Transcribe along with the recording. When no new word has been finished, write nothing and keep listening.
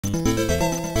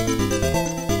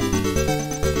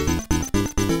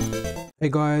Hey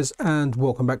guys, and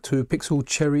welcome back to Pixel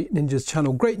Cherry Ninja's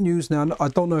channel. Great news. Now, I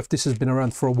don't know if this has been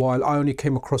around for a while. I only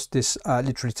came across this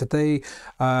literally today.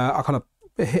 I kind of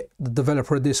hit the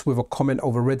developer of this with a comment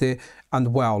over Reddit,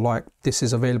 and wow, like, this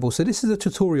is available. So this is a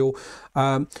tutorial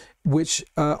which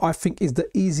I think is the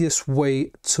easiest way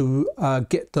to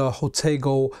get the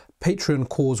Jotego Patreon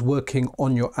calls working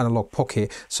on your Analogue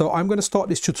Pocket. So I'm going to start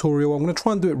this tutorial. I'm going to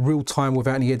try and do it real time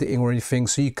without any editing or anything,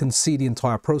 so you can see the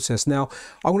entire process. Now,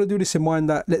 I'm going to do this in mind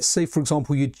that, let's say, for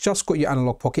example, you just got your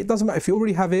Analogue Pocket. It doesn't matter if you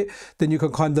already have it, then you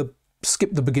can kind of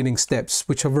skip the beginning steps,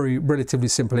 which are relatively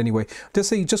simple anyway. Just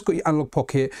say you just got your Analogue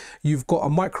Pocket, you've got a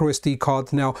micro SD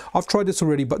card. Now, I've tried this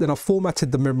already, but then I've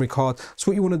formatted the memory card. So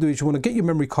what you want to do is you want to get your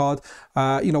memory card.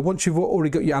 Once you've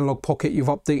already got your Analogue Pocket, you've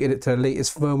updated it to the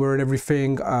latest firmware and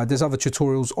everything. There's other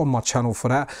tutorials on my channel for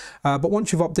that. But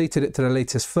once you've updated it to the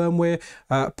latest firmware,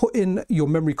 put in your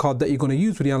memory card that you're going to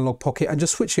use with the Analogue Pocket and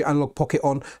just switch your Analogue Pocket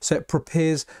on, so it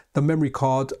prepares the memory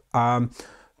card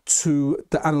to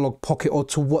the Analogue Pocket, or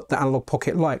to what the Analogue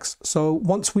Pocket likes. So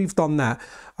once we've done that,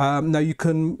 now you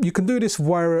can do this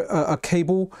via a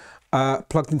cable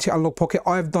plugged into your Analogue Pocket.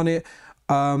 I've done it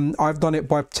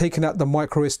by taking out the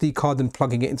micro SD card and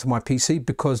plugging it into my PC,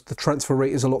 because the transfer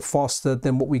rate is a lot faster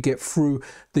than what we get through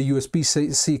the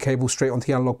USB-C cable straight onto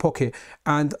the Analogue Pocket.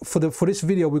 And for this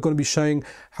video, we're going to be showing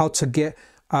how to get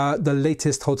the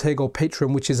latest Jotego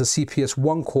Patreon, which is a CPS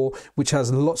 1 core, which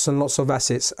has lots and lots of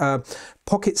assets.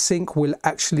 PocetSync will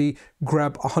actually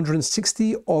grab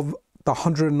 160 of the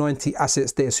 190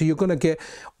 assets there, so you're going to get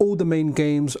all the main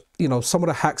games, some of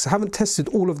the hacks. I haven't tested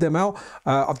all of them out.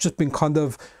 I've just been kind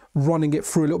of running it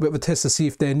through a little bit of a test to see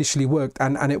if they initially worked,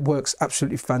 and it works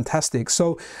absolutely fantastic.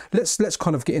 So let's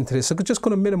kind of get into this. So I'm just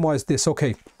going to minimize this.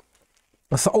 Okay.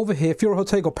 So over here, if you're a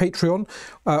Jotego Patreon,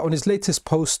 on his latest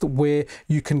post where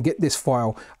you can get this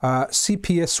file,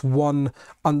 CPS1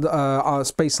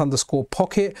 _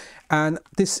 pocket, and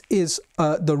this is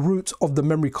the root of the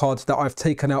memory card that I've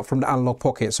taken out from the Analogue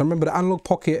Pocket. So remember, the Analogue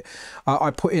Pocket,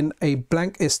 I put in a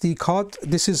blank SD card.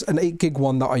 This is an 8 gig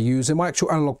one that I use. In my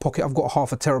actual Analogue Pocket, I've got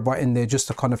 0.5 TB in there just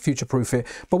to kind of future proof it,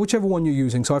 but whichever one you're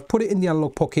using. So I've put it in the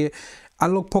Analogue Pocket.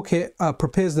 Analogue Pocket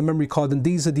prepares the memory card, and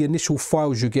these are the initial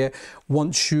files you get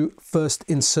once you first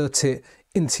insert it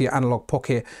into your Analogue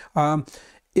Pocket.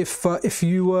 If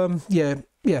you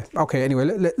okay, anyway,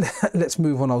 let's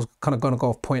move on. I was kind of going to go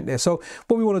off point there. So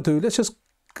what we want to do, let's just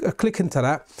click into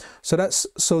that. So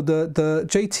the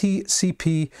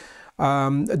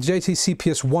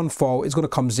JTCPS1 file is going to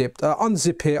come zipped.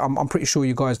 Unzip it. I'm pretty sure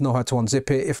you guys know how to unzip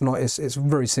it. If not, it's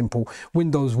very simple.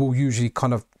 Windows will usually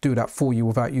kind of do that for you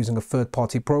without using a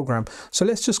third-party program. So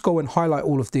let's just go and highlight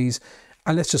all of these,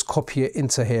 and let's just copy it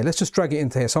into here. Let's just drag it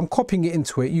into here. So I'm copying it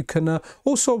into it. You can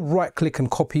also right click and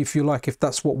copy if you like, if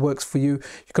that's what works for you.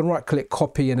 You can right click,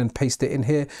 copy, and then paste it in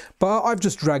here. But I've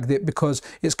just dragged it because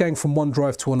it's going from one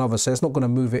drive to another, so it's not going to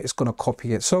move it, it's going to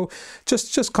copy it. So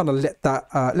just kind of let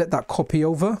that copy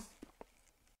over.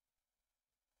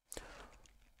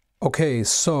 Okay,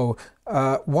 so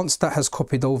once that has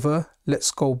copied over,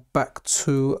 let's go back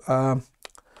to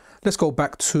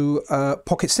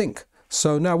PocetSync.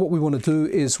 So now what we want to do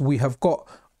is, we have got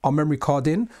our memory card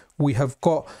in. We have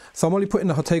got, so I'm only putting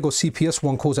the Jotego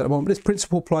CPS1 cores at the moment. This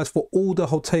principle applies for all the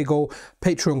Jotego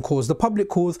Patreon cores. The public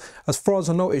cores, as far as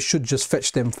I know, it should just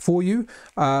fetch them for you.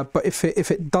 But if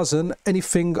it doesn't,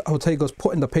 anything Jotego's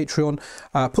put in the Patreon,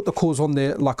 put the cores on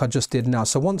there like I just did now.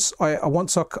 So once I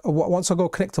go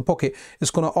connect to Pocket, it's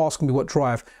going to ask me what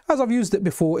drive. As I've used it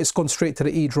before, it's gone straight to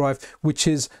the E drive, which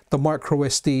is the micro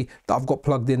SD that I've got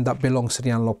plugged in that belongs to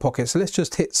the Analogue Pocket. So let's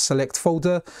just hit select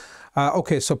folder.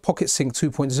 Okay, so PocetSync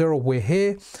 2.0, we're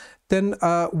here. Then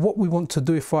what we want to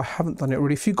do, if I haven't done it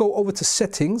already, if you go over to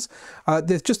settings,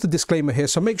 there's just a disclaimer here.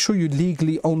 So make sure you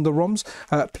legally own the ROMs.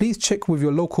 Please check with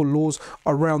your local laws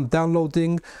around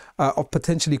downloading of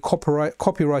potentially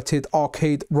copyrighted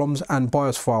arcade ROMs and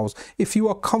BIOS files. If you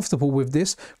are comfortable with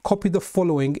this, copy the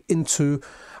following into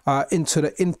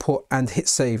the input and hit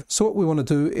save. So what we want to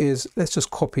do is, let's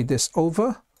just copy this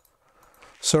over.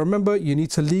 So remember, you need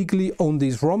to legally own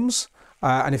these ROMs,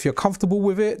 and if you're comfortable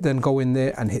with it, then go in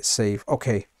there and hit save.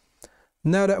 Okay,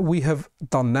 now that we have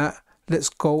done that, let's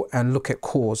go and look at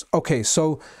cores. Okay,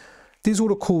 so these are all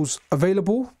the cores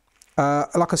available.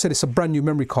 Like I said, it's a brand new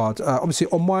memory card. Obviously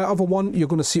on my other one, you're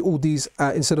going to see all these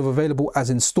instead of available as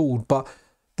installed, but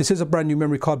this is a brand new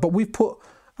memory card. But we've got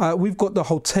the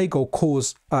Jotego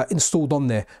cores installed on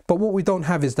there, but what we don't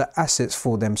have is the assets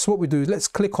for them. So what we do is, let's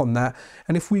click on that,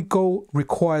 and if we go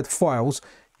required files,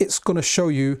 it's going to show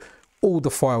you all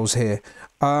the files here.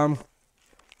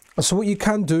 So what you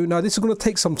can do now, this is going to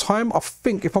take some time. I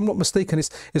think, if I'm not mistaken,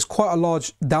 it's quite a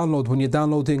large download when you're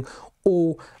downloading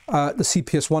all the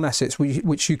CPS1 assets,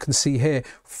 which you can see here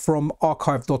from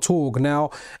archive.org. Now,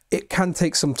 it can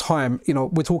take some time. You know,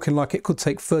 we're talking like it could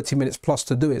take 30 minutes plus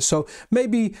to do it. So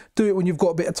maybe do it when you've got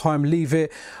a bit of time, leave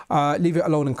it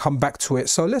alone and come back to it.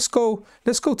 So let's go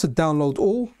to download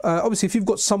all. Obviously, if you've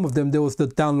got some of them, there was the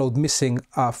download missing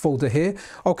folder here.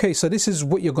 Okay, so this is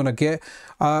what you're going to get.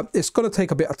 It's going to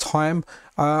take a bit of time.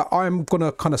 I'm going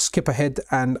to kind of skip ahead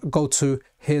and go to,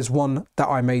 here's one that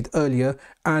I made earlier,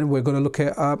 and we're going to look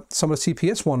at some of the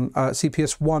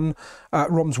CPS1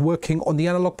 ROMs working on the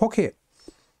Analogue Pocket.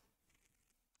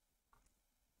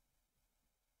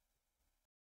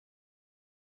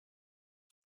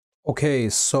 Okay,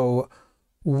 so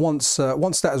once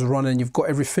that is running, you've got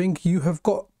everything. You have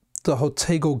got the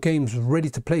Jotego games ready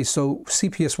to play. So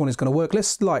CPS1 is going to work.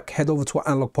 Let's head over to our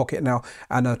Analogue Pocket now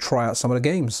and try out some of the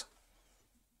games.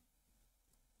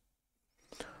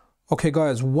 Okay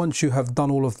guys, once you have done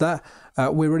all of that,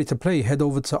 we're ready to play. Head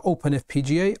over to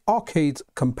OpenFPGA, arcade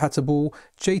compatible,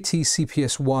 JT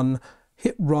CPS1,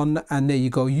 hit run, and there you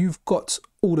go. You've got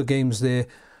all the games there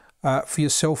for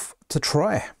yourself to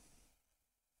try.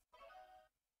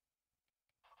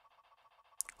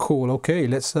 Cool, okay,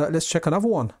 let's check another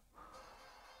one.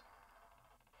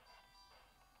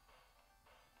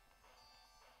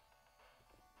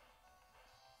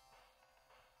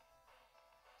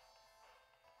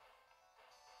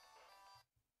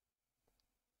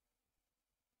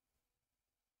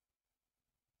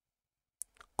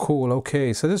 Cool,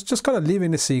 okay, so just kind of leaving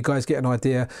this so you guys get an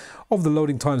idea of the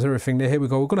loading times and everything there. Here we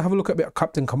go. We're going to have a look at a bit of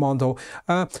Captain Commando.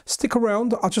 Stick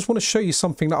around. I just want to show you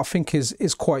something that I think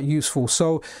is quite useful.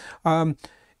 So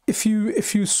if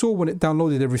you saw when it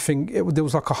downloaded everything, there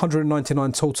was like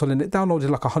 199 total, and it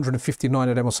downloaded like 159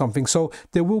 of them or something. So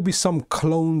there will be some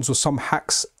clones or some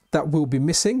hacks that will be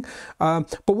missing.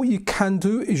 But what you can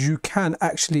do is you can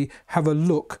actually have a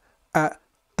look at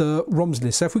the ROMs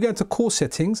list. So if we go into core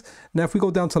settings, now if we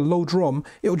go down to load ROM,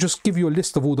 it'll just give you a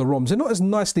list of all the ROMs. They're not as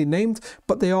nicely named,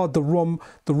 but they are the raw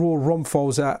ROM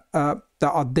files that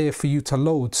are there for you to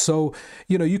load. So,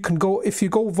 you know, you can go, if you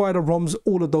go via the ROMs,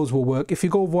 all of those will work. If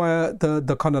you go via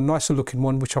the kind of nicer looking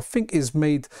one, which I think is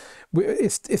made,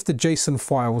 it's the JSON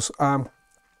files,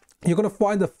 you're going to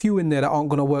find a few in there that aren't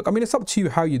going to work. I mean, it's up to you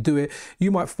how you do it.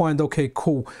 You might find, okay,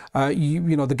 cool,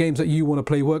 you know, the games that you want to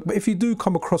play work. But if you do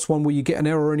come across one where you get an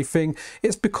error or anything,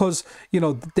 it's because, you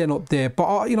know, they're not there.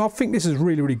 But, you know, I think this is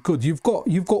really, really good. You've got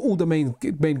all the main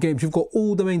games. You've got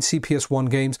all the main CPS1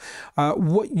 games.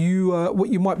 What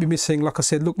you might be missing, like I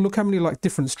said, look how many like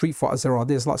different Street Fighters there are.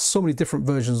 There's like so many different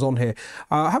versions on here.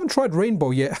 I haven't tried Rainbow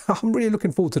yet. I'm really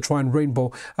looking forward to trying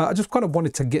Rainbow. I just kind of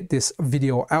wanted to get this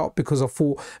video out because I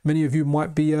thought many of you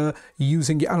might be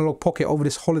using your Analogue Pocket over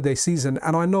this holiday season,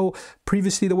 and I know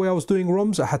previously the way I was doing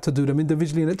ROMs, I had to do them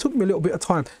individually, and it took me a little bit of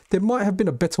time. There might have been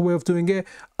a better way of doing it.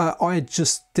 I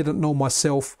just didn't know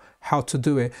myself how to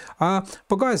do it.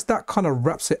 But guys, that kind of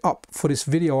wraps it up for this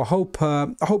video. I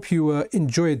hope you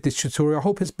enjoyed this tutorial. I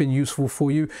hope it's been useful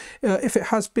for you. If it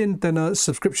has been, then a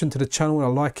subscription to the channel and a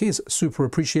like is super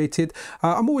appreciated.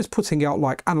 I'm always putting out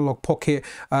like Analogue Pocket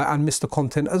and Mr.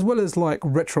 content, as well as like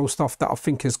retro stuff that I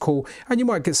think is cool, and you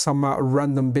might get some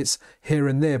random bits here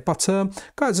and there. But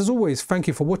guys, as always, thank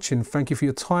you for watching. Thank you for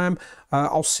your time.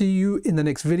 I'll see you in the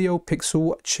next video.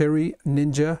 Pixel Cherry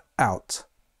Ninja out.